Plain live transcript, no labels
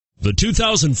The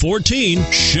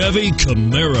 2014 Chevy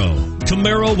Camaro.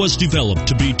 Camaro was developed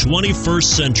to be 21st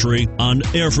century on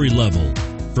every level.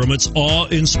 From its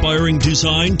awe-inspiring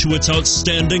design to its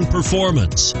outstanding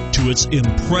performance to its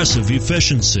impressive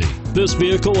efficiency. This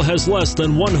vehicle has less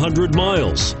than 100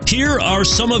 miles. Here are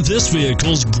some of this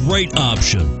vehicle's great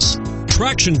options: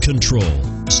 traction control,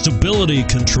 stability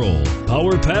control,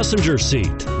 power passenger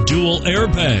seat, dual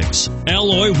airbags,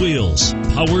 alloy wheels,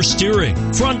 power steering,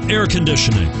 front air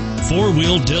conditioning,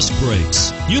 four-wheel disc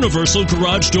brakes, universal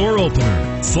garage door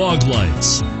opener, fog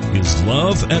lights. Is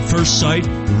love at first sight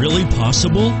really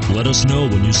possible? Let us know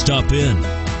when you stop in.